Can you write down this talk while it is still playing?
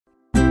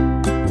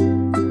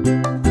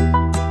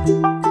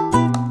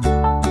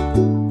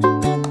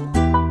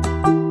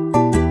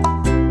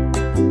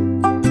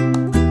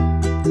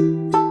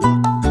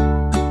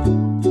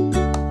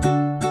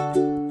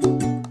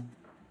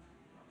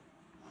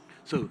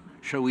So,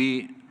 shall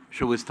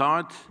we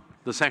start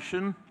the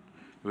session?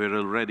 We're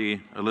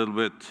already a little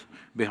bit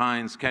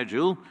behind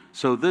schedule.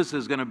 So this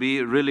is going to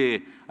be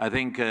really, I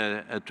think,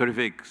 a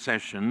terrific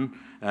session.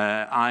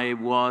 I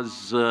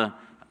was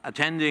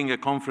attending a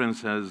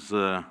conference, as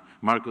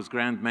Marcus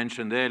Grant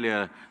mentioned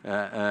earlier,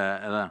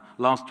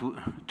 last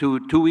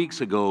two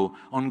weeks ago,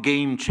 on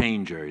game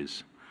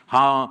changers.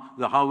 How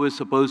we're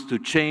supposed to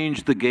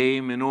change the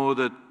game in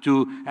order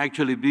to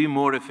actually be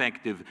more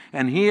effective.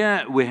 And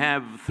here we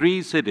have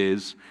 3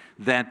 cities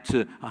that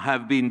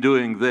have been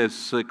doing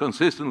this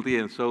consistently,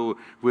 and so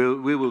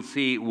we will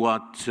see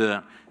what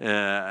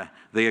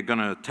they are going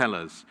to tell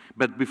us.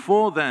 But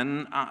before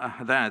then,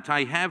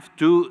 I have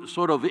to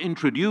sort of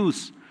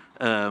introduce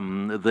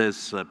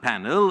this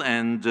panel,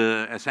 and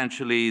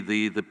essentially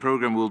the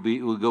program will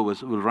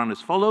run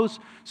as follows.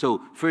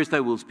 So first I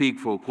will speak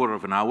for a quarter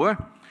of an hour.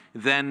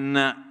 Then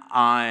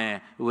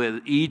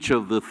with each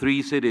of the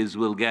 3 cities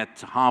will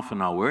get half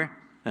an hour,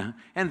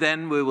 and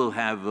then we will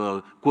have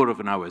a quarter of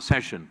an hour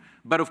session.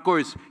 But of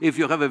course, if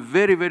you have a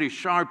very, very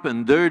sharp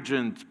and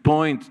urgent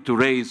point to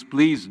raise,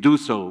 please do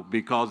so,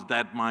 because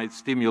that might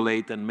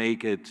stimulate and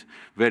make it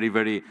very,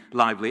 very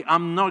lively.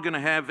 I'm not going to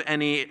have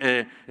any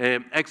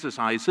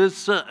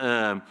exercises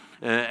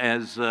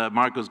as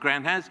Marcus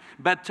Grant has,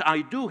 but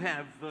I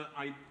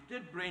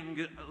did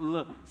bring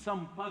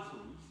some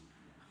puzzles.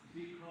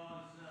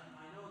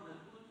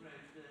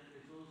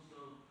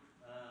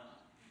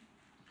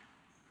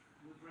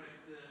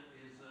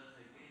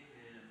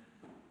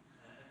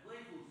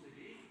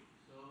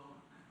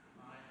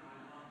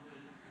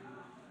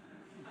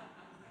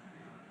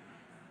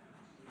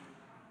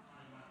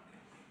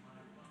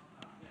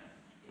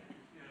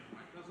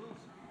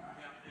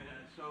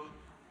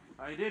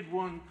 I did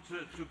want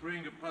to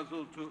bring a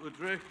puzzle to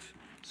Utrecht.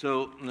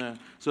 So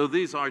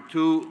these are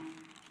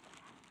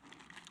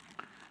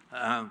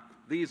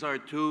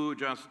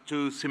just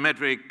two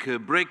symmetric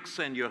bricks,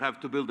 and you have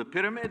to build a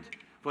pyramid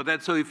for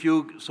that. So if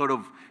you sort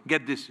of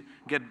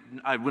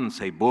I wouldn't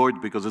say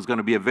bored, because it's going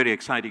to be a very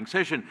exciting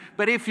session,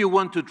 but if you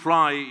want to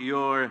try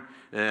your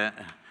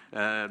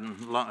I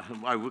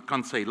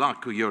can't say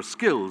luck, your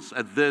skills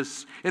at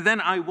this, and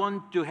then I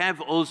want to have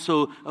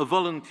also a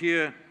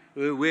volunteer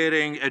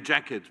wearing a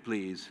jacket,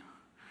 please,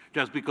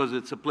 just because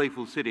it's a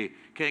playful city.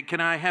 Can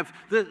I have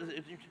this?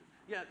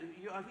 Yeah,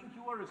 I think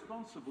you are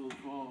responsible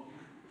for.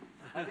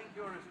 I think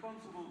you're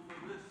responsible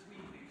for this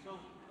meeting. So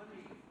let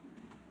me. I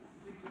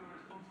think you're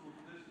responsible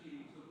for this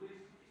meeting. So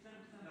please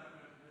stand up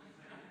for a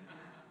second,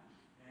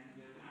 and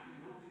you can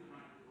hold the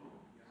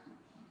microphone.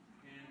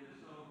 And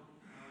so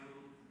I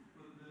will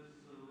put this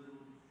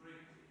little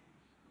trick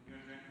in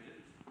your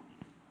jacket,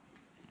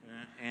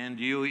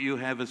 and you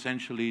have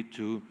essentially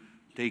to.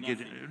 Take it.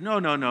 No.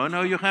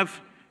 You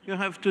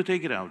have to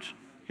take it out.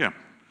 Yeah.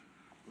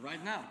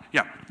 Right now.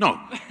 Yeah.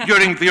 No.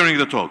 during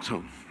the talk.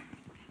 So.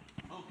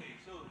 Okay.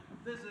 So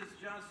this is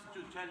just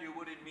to tell you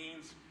what it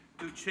means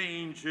to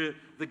change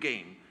the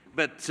game.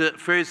 But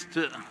first,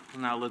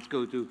 now let's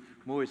go to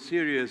more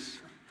serious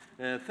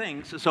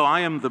things. So I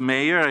am the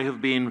mayor. I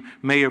have been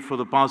mayor for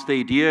the past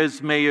 8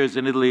 years. Mayors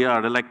in Italy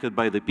are elected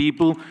by the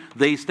people.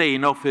 They stay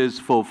in office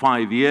for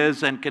 5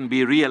 years and can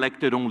be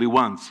re-elected only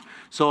once.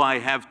 So I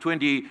have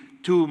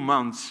 22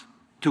 months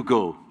to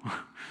go.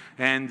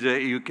 And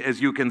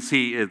as you can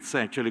see, it's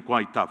actually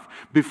quite tough.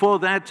 Before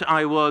that,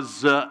 I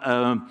was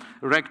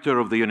rector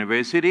of the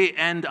university,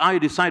 and I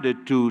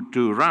decided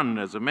to run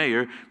as a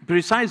mayor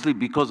precisely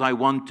because I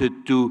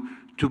wanted to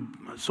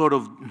sort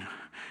of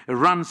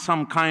run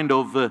some kind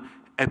of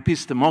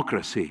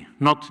epistemocracy,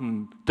 not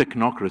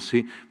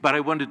technocracy, but I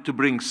wanted to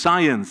bring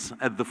science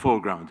at the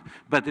foreground.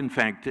 But in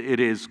fact, it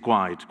is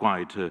quite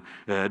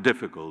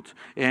difficult.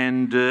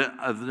 And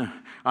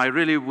I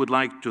really would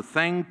like to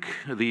thank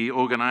the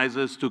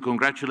organizers, to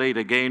congratulate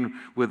again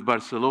with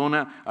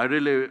Barcelona. I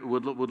really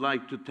would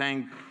like to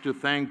thank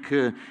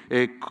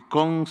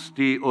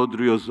Consti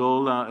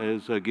Odriozola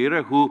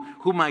Zagira,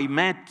 whom I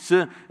met,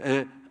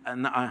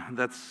 and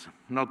that's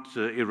not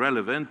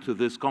irrelevant to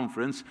this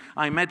conference.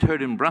 I met her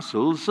in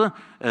Brussels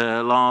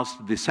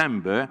last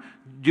December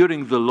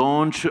during the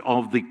launch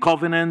of the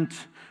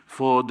Covenant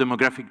for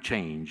Demographic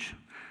Change.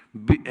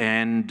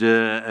 And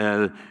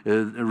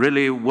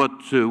really what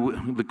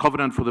the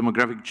Covenant for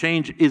Demographic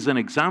Change is an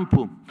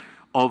example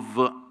of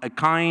a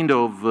kind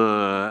of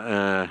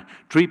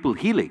triple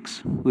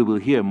helix. We will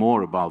hear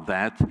more about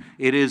that.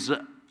 It is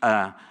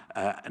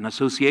an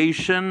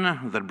association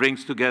that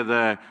brings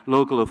together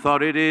local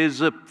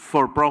authorities,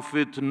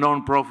 for-profit,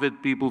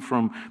 non-profit, people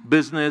from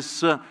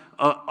business.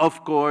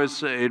 Of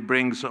course, it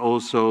brings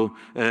also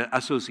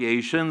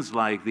associations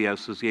like the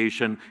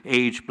Association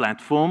Age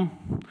Platform,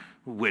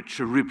 which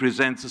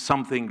represents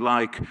something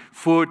like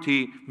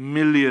 40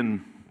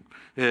 million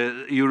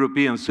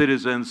European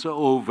citizens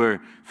over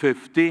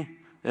 50.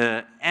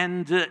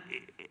 And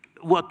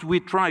what we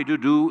try to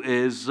do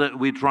is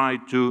we try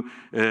to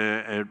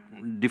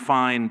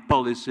define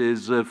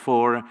policies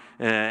for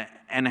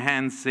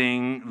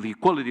enhancing the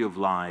quality of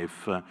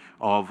life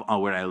of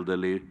our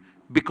elderly,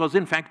 because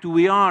in fact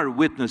we are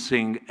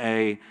witnessing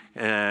a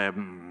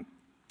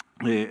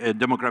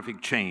demographic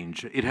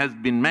change. It has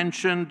been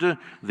mentioned,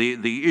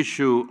 the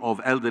issue of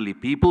elderly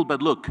people,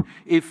 but look,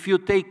 if you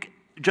take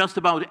just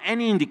about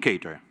any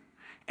indicator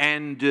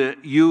and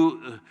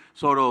you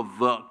sort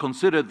of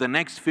consider the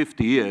next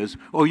 50 years,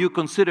 or you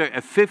consider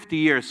a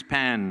 50-year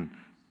span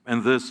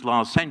in this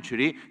last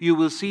century, you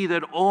will see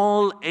that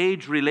all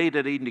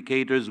age-related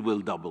indicators will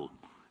double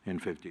in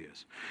 50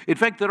 years. In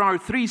fact, there are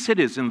 3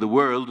 cities in the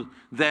world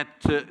that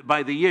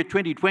by the year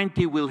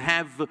 2020 will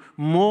have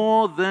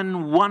more than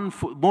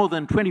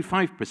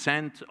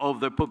 25% of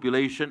their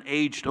population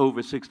aged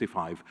over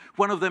 65.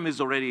 One of them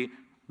is already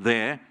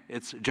there,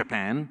 it's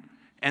Japan,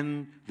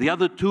 and the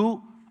other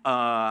 2,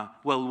 well,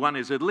 one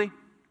is Italy.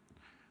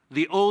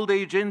 The old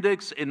age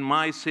index in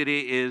my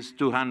city is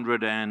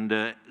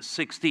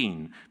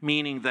 216,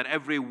 meaning that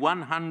every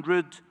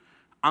 100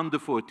 under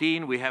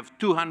 14, we have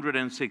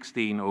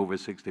 216 over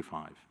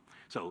 65.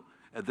 So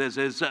this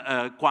is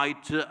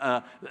quite,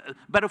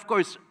 but of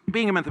course,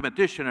 being a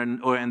mathematician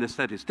and a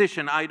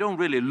statistician, I don't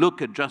really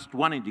look at just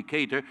one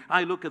indicator.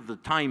 I look at the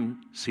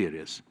time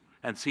series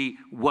and see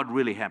what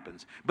really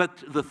happens.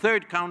 But the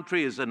third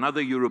country is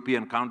another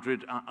European country.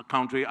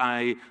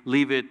 I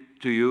leave it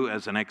to you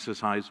as an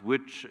exercise,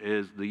 which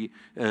is the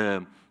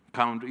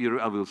country.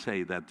 I will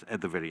say that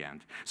at the very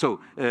end. So.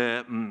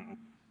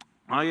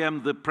 I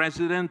am the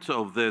president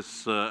of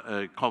this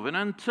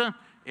covenant,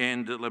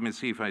 and let me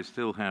see if I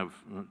still have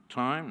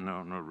time.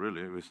 No, not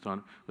really. We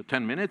start with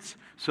 10 minutes.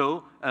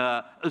 So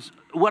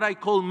what I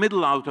call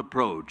middle-out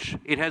approach.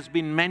 It has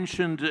been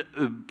mentioned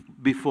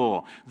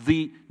before.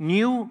 The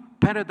new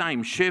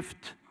paradigm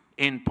shift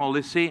in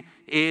policy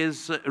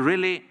is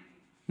really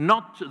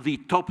not the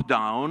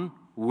top-down,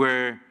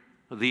 where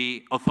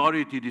the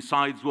authority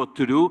decides what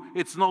to do.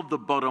 It's not the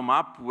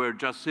bottom-up, where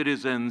just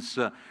citizens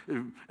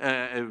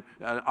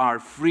are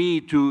free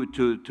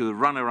to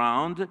run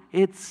around.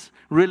 It's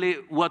really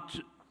what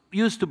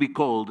used to be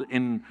called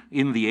in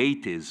the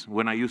 80s,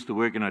 when I used to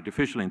work in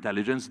artificial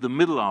intelligence, the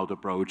middle-out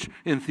approach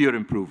in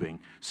theorem proving.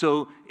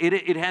 So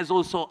it has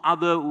also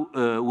other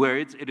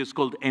words. It is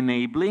called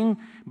enabling,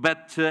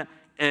 but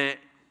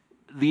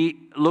the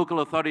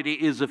local authority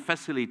is a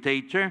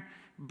facilitator.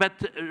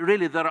 But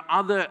really, there are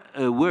other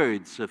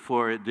words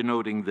for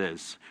denoting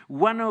this.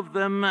 One of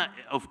them,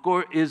 of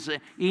course, is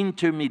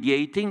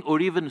intermediating or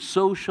even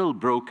social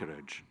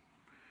brokerage.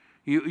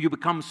 You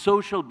become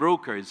social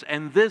brokers,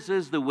 and this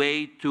is the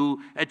way to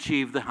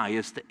achieve the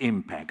highest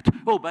impact.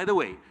 Oh, by the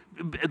way,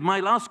 my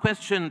last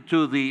question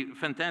to the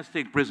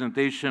fantastic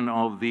presentation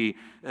of the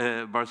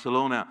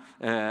Barcelona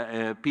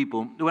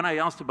people, when I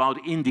asked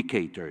about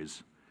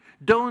indicators,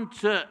 don't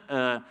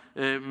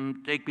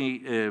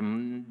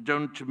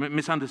don't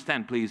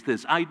misunderstand, please,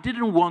 this. I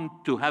didn't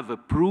want to have a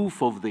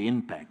proof of the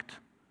impact.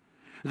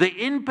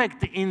 The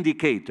impact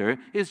indicator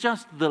is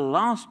just the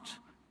last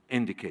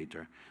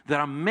indicator. There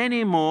are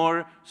many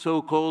more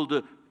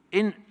so-called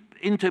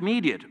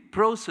intermediate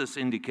process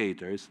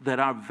indicators that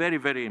are very,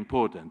 very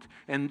important.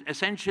 And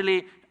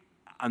essentially,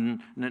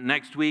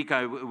 next week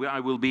I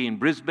will be in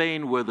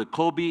Brisbane, where the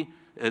COBE,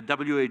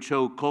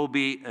 WHO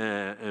COBE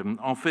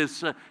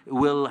office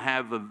will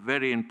have a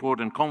very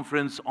important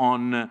conference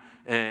on,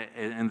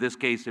 in this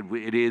case,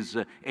 it is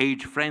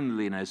age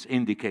friendliness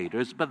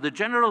indicators. But the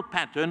general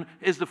pattern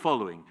is the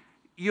following.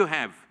 You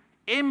have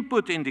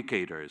input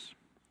indicators,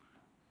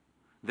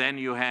 then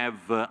you have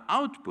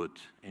output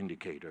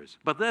indicators.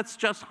 But that's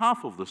just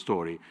half of the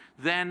story.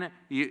 Then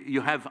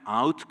you have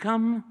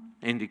outcome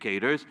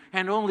indicators,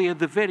 and only at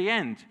the very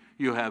end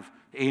you have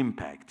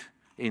impact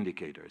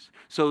indicators.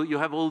 So you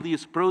have all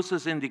these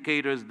process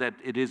indicators that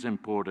it is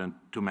important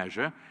to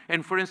measure.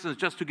 And for instance,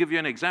 just to give you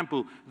an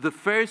example, the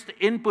first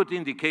input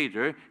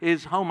indicator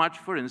is how much,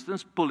 for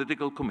instance,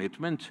 political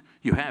commitment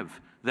you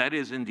have. That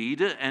is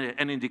indeed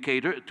an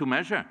indicator to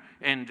measure.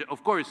 And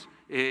of course,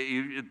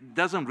 it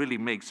doesn't really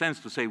make sense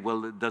to say,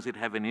 well, does it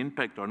have an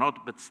impact or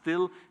not? But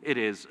still, it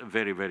is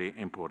very, very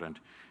important.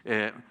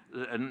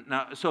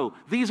 So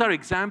these are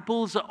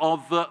examples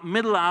of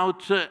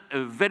middle-out,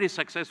 very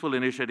successful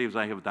initiatives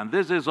I have done.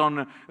 This is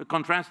on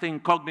contrasting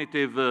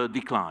cognitive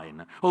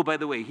decline. Oh, by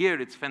the way, here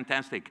it's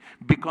fantastic,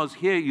 because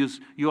here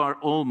you are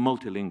all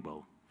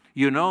multilingual.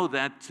 You know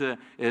that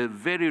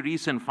very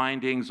recent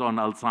findings on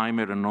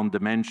Alzheimer and on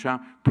dementia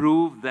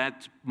prove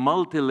that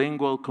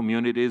multilingual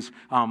communities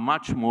are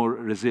much more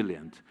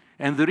resilient.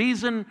 And the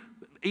reason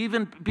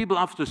even people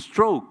after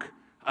stroke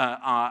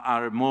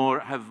have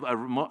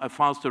a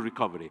faster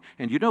recovery.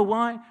 And you know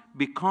why?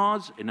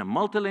 Because in a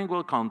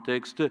multilingual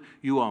context,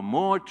 you are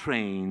more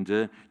trained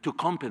to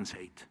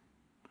compensate.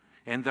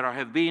 And there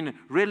have been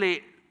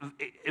really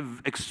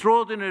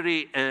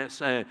extraordinary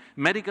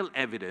medical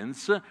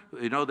evidence.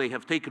 You know, they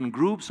have taken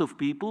groups of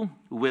people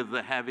with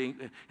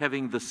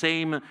having the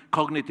same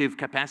cognitive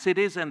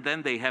capacities, and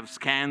then they have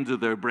scanned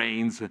their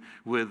brains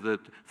with a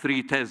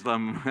 3 Tesla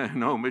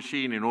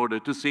machine in order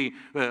to see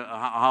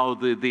how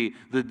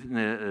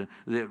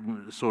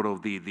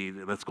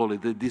let's call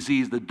it the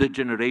disease, the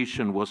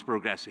degeneration was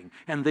progressing.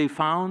 And they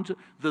found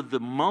that the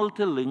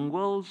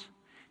multilinguals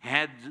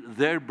had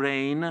their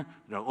brain,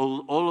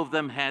 all of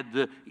them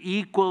had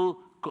equal,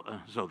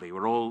 so they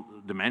were all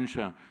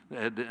dementia,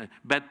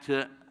 but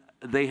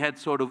they had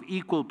sort of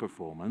equal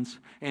performance,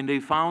 and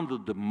they found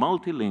that the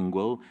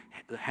multilingual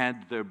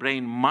had their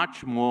brain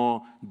much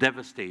more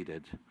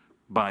devastated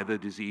by the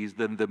disease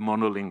than the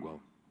monolingual.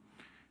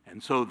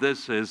 And so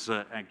this is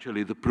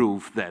actually the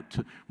proof that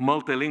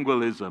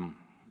multilingualism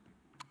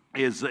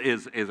is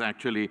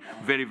actually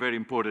very, very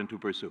important to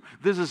pursue.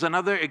 This is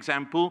another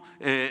example.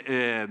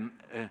 It's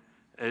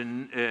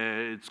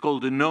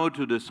called the No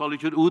to the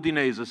Solitude.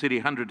 Udine is a city,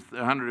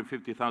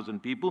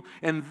 150,000 people.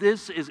 And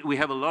this is, we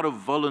have a lot of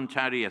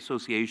voluntary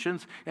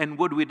associations. And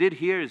what we did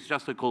here is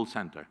just a call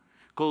center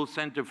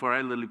for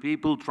elderly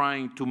people,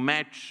 trying to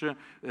match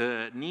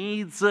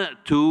needs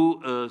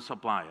to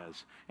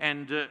suppliers.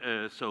 And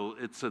so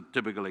it's a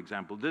typical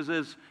example. This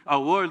is our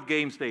World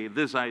Games Day.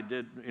 This I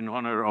did in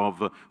honor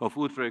of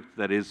Utrecht.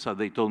 That is,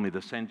 they told me,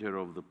 the center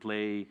of the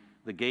play,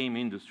 the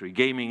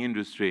gaming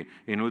industry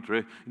in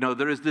Utrecht. You know,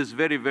 there is this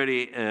very,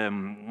 very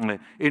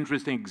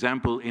interesting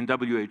example in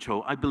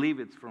WHO. I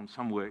believe it's from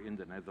somewhere in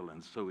the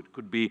Netherlands, so it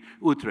could be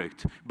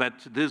Utrecht.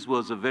 But this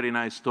was a very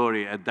nice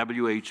story at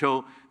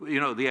WHO. You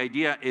know, the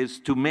idea is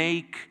to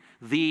make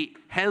the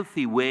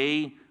healthy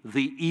way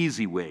the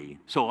easy way.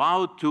 So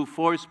how to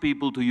force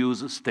people to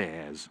use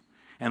stairs.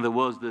 And there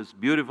was this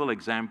beautiful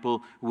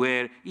example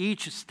where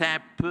each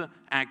step,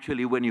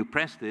 actually, when you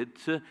pressed it,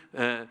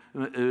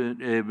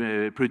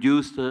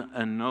 produced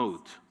a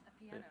note.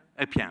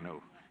 A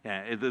piano.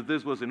 Yeah,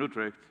 this was in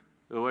Utrecht.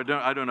 Oh,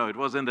 I don't know, it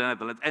was in the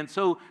Netherlands. And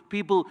so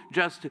people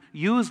just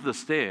used the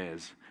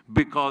stairs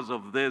because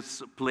of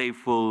this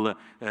playful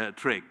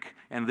trick.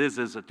 And this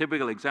is a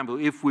typical example.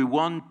 If we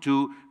want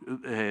to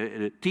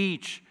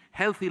teach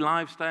healthy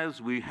lifestyles,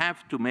 we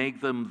have to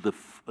make them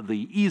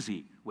the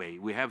easy way.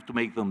 We have to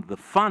make them the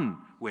fun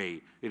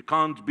way. It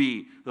can't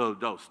be, oh,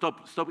 no,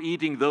 stop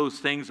eating those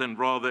things and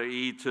rather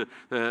eat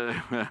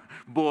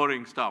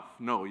boring stuff.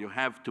 No, you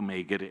have to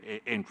make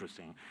it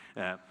interesting.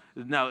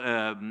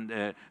 Now,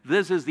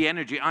 this is the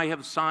energy. I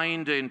have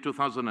signed in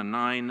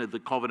 2009 the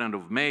Covenant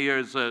of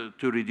Mayors to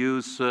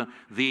reduce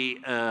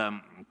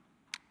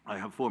I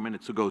have 4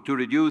 minutes to go. To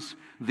reduce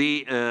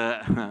the,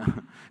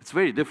 it's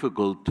very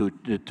difficult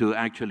to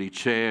actually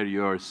chair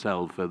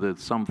yourself.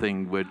 That's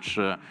something which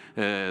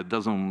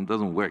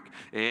doesn't work.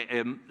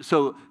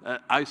 So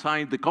I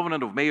signed the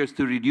Covenant of Mayors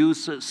to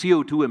reduce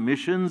CO2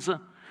 emissions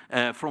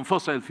from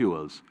fossil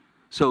fuels.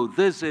 So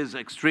this is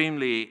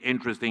extremely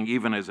interesting,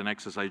 even as an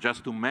exercise,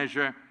 just to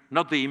measure,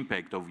 not the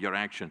impact of your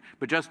action,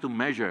 but just to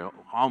measure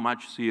how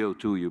much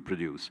CO2 you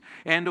produce.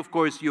 And of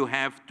course, you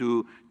have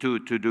to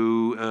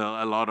do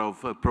a lot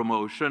of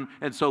promotion.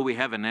 And so we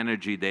have an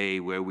energy day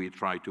where we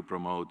try to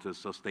promote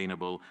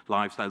sustainable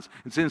lifestyles.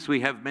 And since we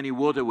have many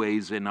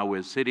waterways in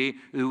our city,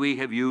 we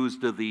have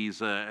used these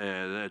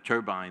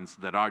turbines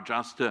that are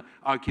just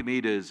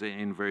Archimedes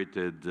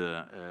inverted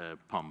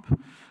pump.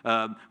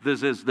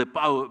 This is the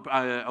power,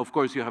 of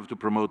course, you have to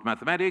promote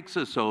mathematics.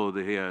 So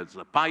here's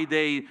the Pi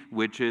Day,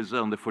 which is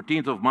on the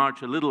 14th of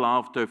March, a little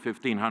after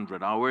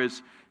 1500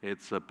 hours.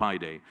 It's a Pi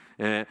Day.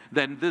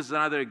 Then this is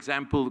another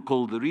example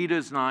called the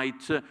Reader's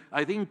Night.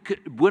 I think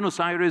Buenos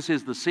Aires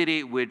is the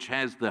city which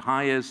has the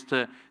highest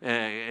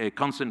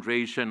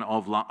concentration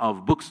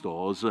of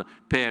bookstores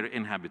per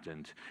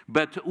inhabitant.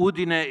 But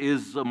Udine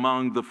is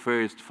among the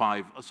first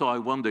 5. So I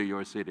wonder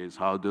your cities,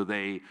 how do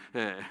they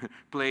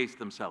place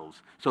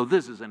themselves? So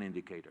this is an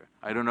indicator.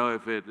 I don't know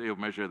if you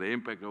measure the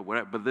impact or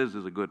whatever, but this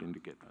is a good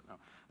indicator.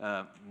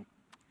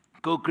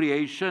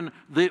 Co-creation,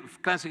 the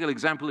classical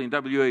example in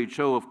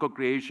WHO of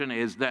co-creation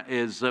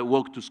is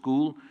walk to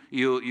school.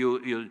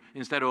 You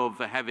instead of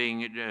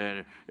having,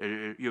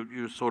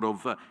 you sort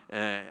of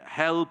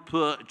help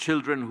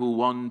children who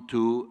want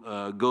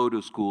to go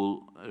to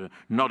school,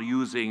 not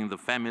using the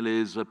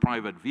family's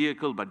private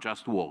vehicle, but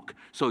just walk.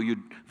 So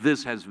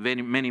this has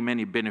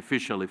many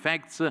beneficial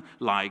effects,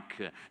 like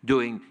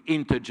doing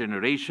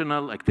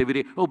intergenerational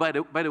activity. Oh, by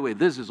the way,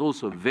 this is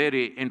also a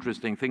very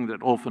interesting thing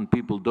that often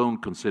people don't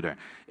consider.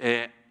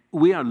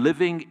 We are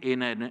living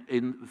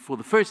for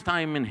the first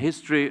time in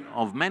history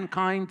of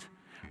mankind,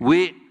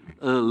 we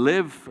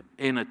live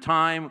in a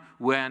time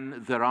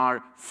when there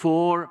are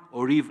 4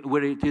 or even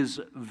where it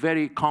is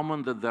very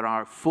common that there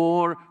are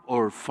 4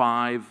 or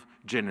 5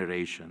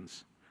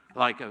 generations.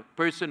 Like a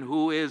person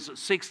who is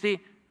 60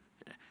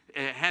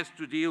 has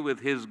to deal with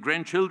his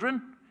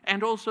grandchildren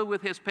and also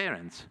with his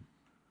parents.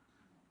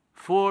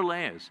 4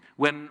 layers.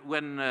 When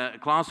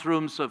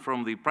classrooms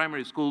from the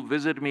primary school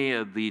visit me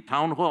at the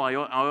town hall, I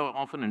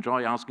often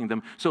enjoy asking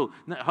them, so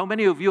how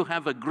many of you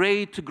have a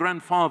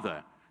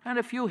great-grandfather? And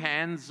a few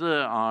hands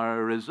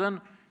are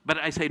risen. But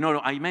I say, no,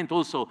 I meant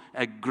also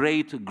a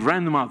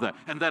great-grandmother.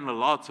 And then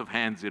lots of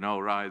hands,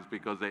 rise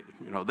because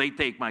they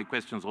take my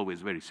questions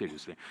always very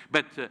seriously.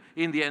 But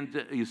in the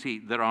end, you see,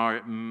 there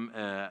are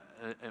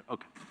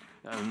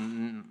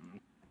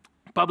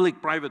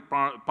public-private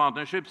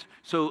partnerships.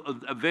 So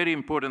a very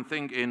important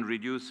thing in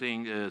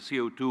reducing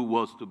CO2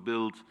 was to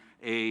build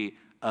a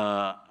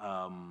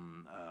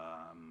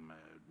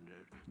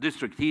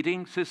district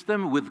heating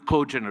system with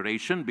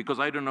cogeneration,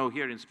 because I don't know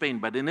here in Spain,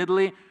 but in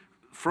Italy,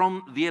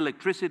 from the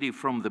electricity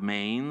from the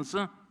mains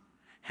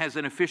has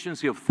an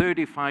efficiency of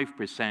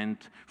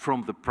 35%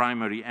 from the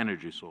primary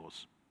energy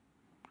source.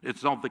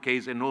 It's not the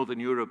case in Northern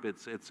Europe,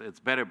 it's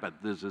better,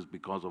 but this is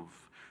because of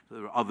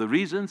other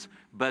reasons.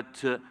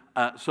 But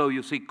so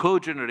you see,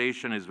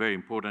 cogeneration is very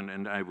important,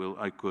 and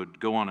I could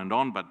go on,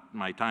 but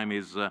my time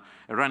is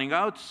running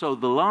out. So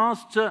the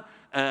last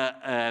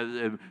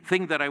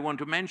thing that I want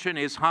to mention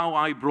is how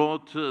I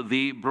brought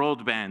the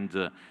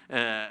broadband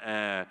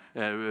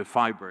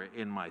fiber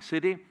in my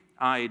city.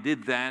 I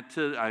did that.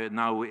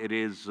 Now it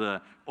is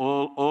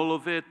all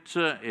of it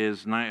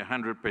is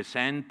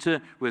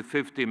 100% with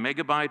 50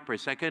 megabytes per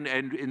second.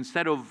 And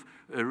instead of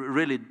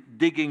really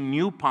digging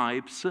new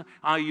pipes,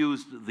 I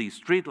used the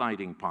street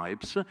lighting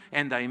pipes,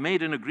 and I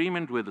made an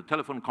agreement with the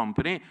telephone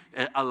company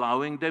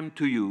allowing them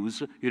to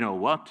use,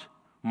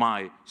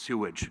 my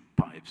sewage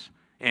pipes.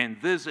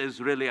 And this is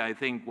really, I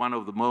think, one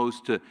of the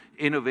most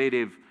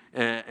innovative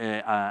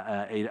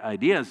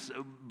ideas.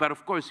 But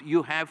of course,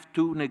 you have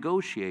to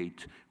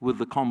negotiate with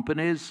the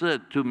companies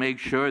to make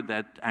sure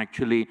that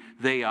actually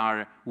they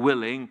are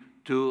willing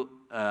to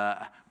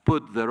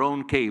put their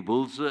own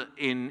cables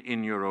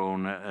in your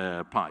own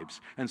pipes.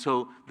 And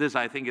so this,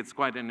 I think, it's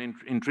quite an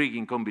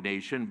intriguing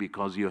combination,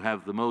 because you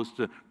have the most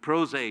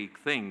prosaic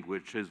thing,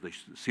 which is the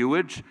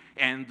sewage,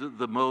 and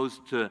the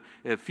most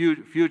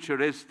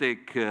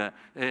futuristic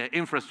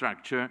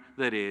infrastructure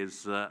that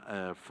is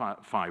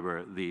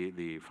fiber,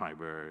 the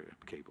fiber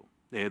cable,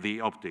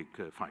 the optic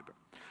fiber.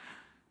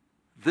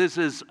 This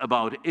is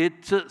about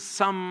it.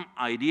 Some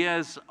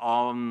ideas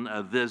on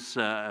this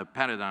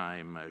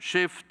paradigm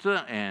shift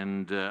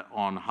and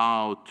on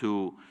how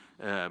to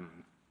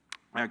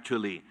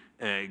actually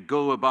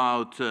go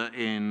about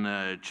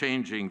in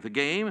changing the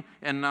game.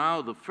 And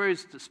now the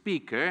first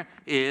speaker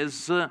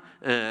is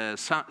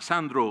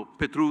Sandro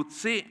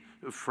Petruzzi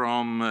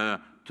from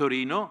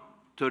Torino.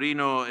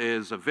 Torino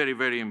is a very,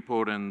 very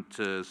important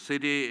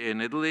city in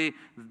Italy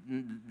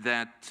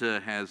that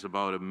has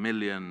about 1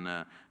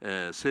 million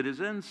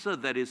citizens,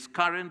 that is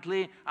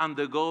currently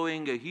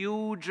undergoing a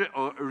huge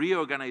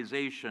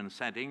reorganization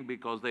setting,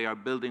 because they are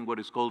building what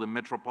is called a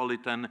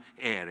metropolitan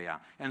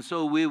area. And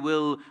so we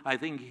will, I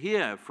think,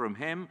 hear from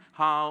him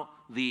how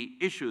the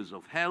issues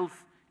of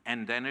health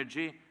and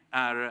energy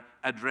are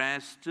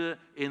addressed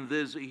in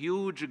this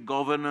huge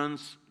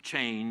governance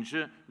change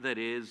that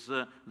is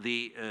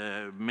the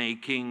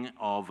making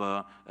of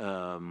a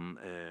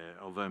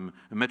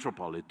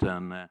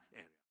metropolitan area.